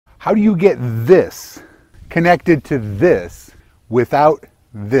How do you get this connected to this without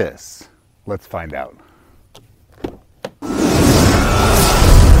this? Let's find out.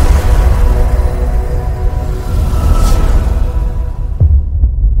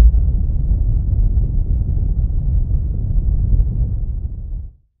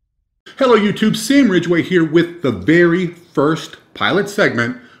 Hello YouTube, Sam Ridgway here with the very first pilot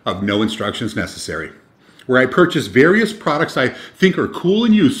segment of No Instructions Necessary, where I purchase various products I think are cool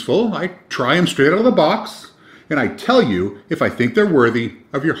and useful. I try them straight out of the box, and I tell you if I think they're worthy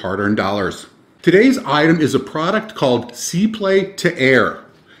of your hard-earned dollars. Today's item is a product called CarPlay to Air,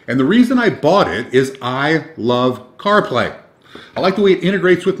 and the reason I bought it is I love CarPlay. I like the way it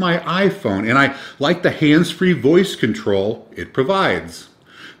integrates with my iPhone, and I like the hands-free voice control it provides.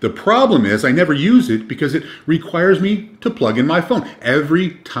 The problem is I never use it because it requires me to plug in my phone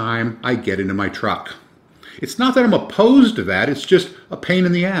every time I get into my truck. It's not that I'm opposed to that, it's just a pain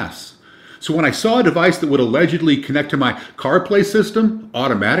in the ass. So when I saw a device that would allegedly connect to my CarPlay system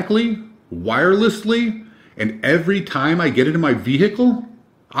automatically, wirelessly, and every time I get into my vehicle,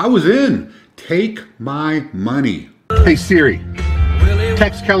 I was in. Take my money. Hey Siri,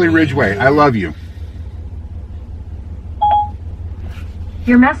 text Kelly Ridgway, I love you.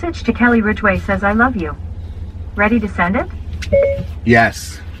 Your message to Kelly Ridgway says I love you. Ready to send it?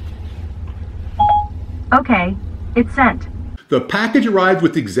 Yes. Okay, it's sent. The package arrived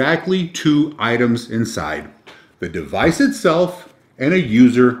with exactly 2 items inside: the device itself and a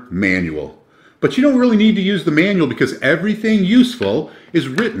user manual. But you don't really need to use the manual because everything useful is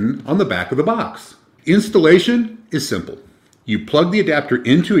written on the back of the box. Installation is simple. You plug the adapter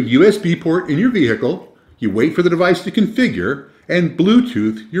into a USB port in your vehicle, you wait for the device to configure, and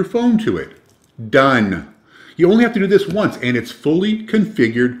Bluetooth your phone to it. Done. You only have to do this once, and it's fully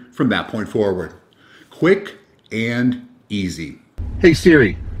configured from that point forward. Quick and easy. Hey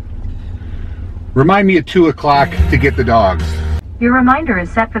Siri, remind me at 2 o'clock to get the dogs. Your reminder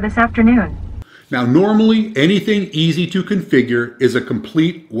is set for this afternoon. Now, normally anything easy to configure is a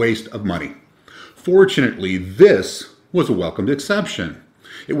complete waste of money. Fortunately, this was a welcomed exception.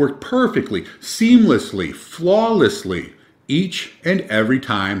 It worked perfectly, seamlessly, flawlessly, each and every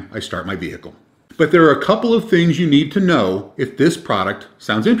time I start my vehicle. But there are a couple of things you need to know if this product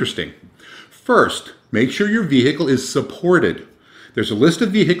sounds interesting. First, make sure your vehicle is supported. There's a list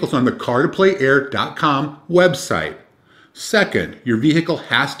of vehicles on the car2playair.com website. Second, your vehicle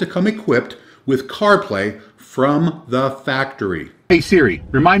has to come equipped with CarPlay from the factory. Hey Siri,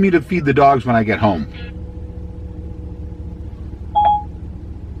 remind me to feed the dogs when I get home.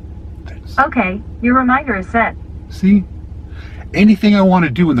 Thanks. Okay, your reminder is set. See? Anything I want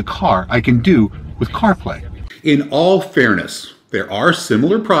to do in the car, I can do with CarPlay. In all fairness, there are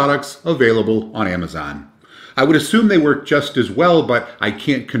similar products available on Amazon. I would assume they work just as well, but I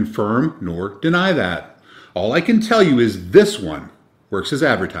can't confirm nor deny that. All I can tell you is this one works as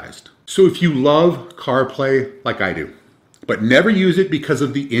advertised. So if you love CarPlay like I do, but never use it because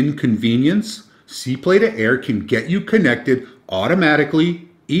of the inconvenience, CarPlay to Air can get you connected automatically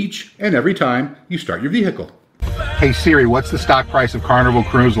each and every time you start your vehicle. Hey Siri, what's the stock price of Carnival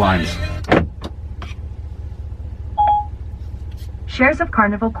Cruise Lines? Shares of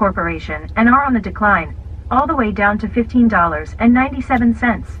Carnival Corporation and are on the decline, all the way down to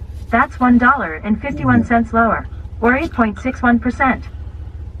 $15.97. That's $1.51 lower, or 8.61%.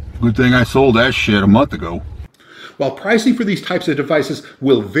 Good thing I sold that shit a month ago. While pricing for these types of devices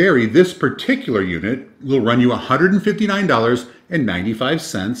will vary, this particular unit will run you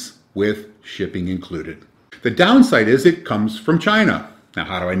 $159.95 with shipping included. The downside is it comes from China. Now,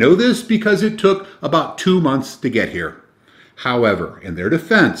 how do I know this? Because it took about 2 months to get here. However, in their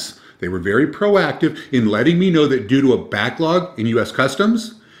defense, they were very proactive in letting me know that due to a backlog in U.S.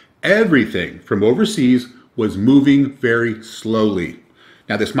 Customs, everything from overseas was moving very slowly.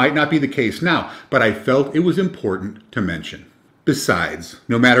 Now, this might not be the case now, but I felt it was important to mention. Besides,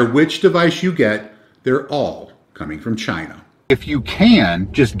 no matter which device you get, they're all coming from China. If you can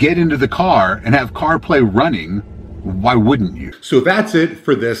just get into the car and have CarPlay running, why wouldn't you? So that's it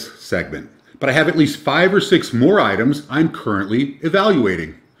for this segment. But I have at least 5 or 6 more items I'm currently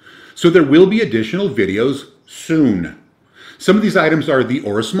evaluating. So there will be additional videos soon. Some of these items are the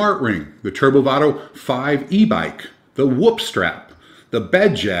Aura Smart Ring, the Turbovato 5 e-bike, the Whoop Strap, the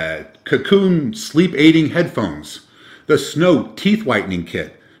BedJet Cocoon Sleep Aiding Headphones, the Snow Teeth Whitening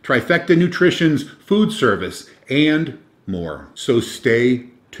Kit, Trifecta Nutrition's Food Service, and more. So stay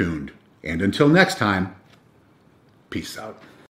tuned. And until next time, peace out.